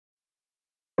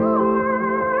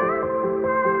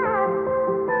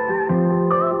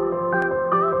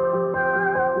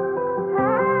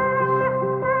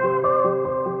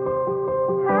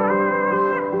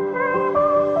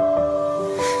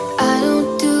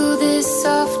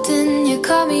soft and you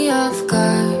caught me off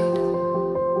guard.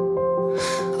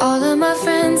 All of my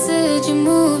friends said you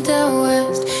moved out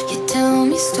west. You tell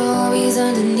me stories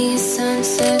underneath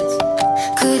sunsets.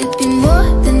 Could it be more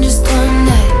than just one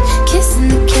night? Kissing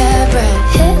the cab ride,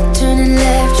 head turning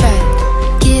left, right.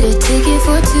 Get a ticket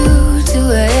for two to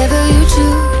wherever you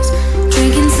choose.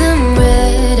 Drinking some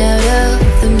red out of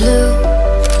the blue.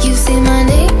 You say my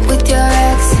name with your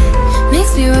accent,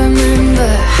 makes me remember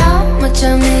how much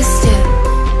I missed you.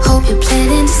 Hope you're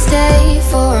planning to stay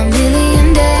for a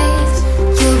million days.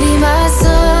 You'll be my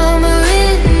summer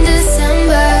in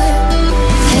December.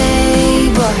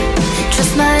 Hey boy,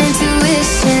 trust my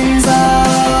intuitions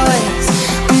always.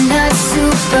 I'm not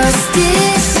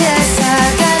superstitious, I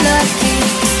got lucky.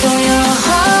 Stole your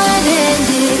heart and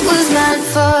it was mine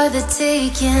for the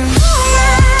taking.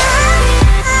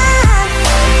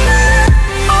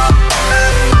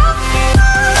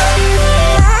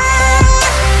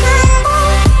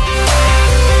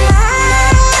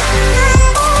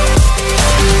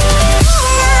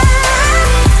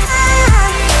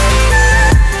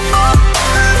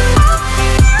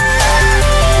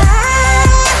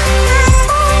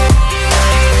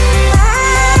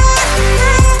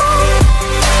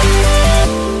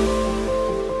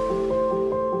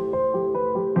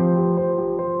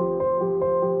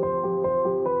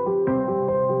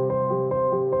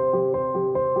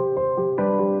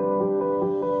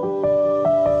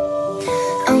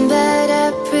 I'm bad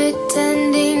at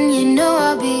pretending, you know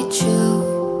I'll be true.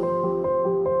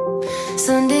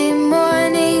 Sunday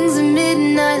mornings and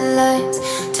midnight lights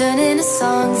turn into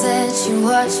songs that you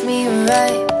watch me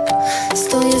write.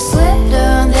 Stole your sweater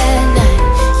on that night.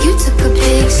 You took a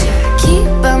picture, keep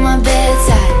by my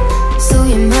bedside. So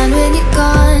you're mine when you're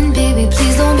gone, baby,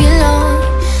 please don't be long.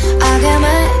 I got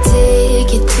my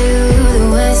ticket to the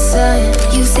west side.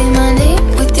 You say my name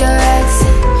with your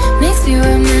accent, makes me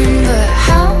remember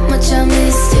how much I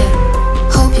missed you.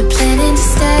 Hope you're planning to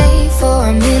stay for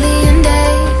a million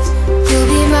days. You'll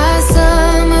be my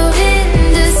summer in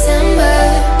December.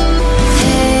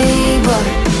 Hey boy,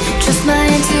 trust my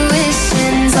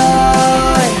intuitions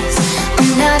always.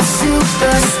 I'm not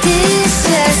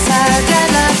superstitious, I got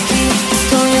lucky.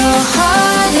 Stole your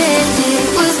heart and it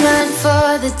was mine for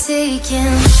the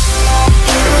taking.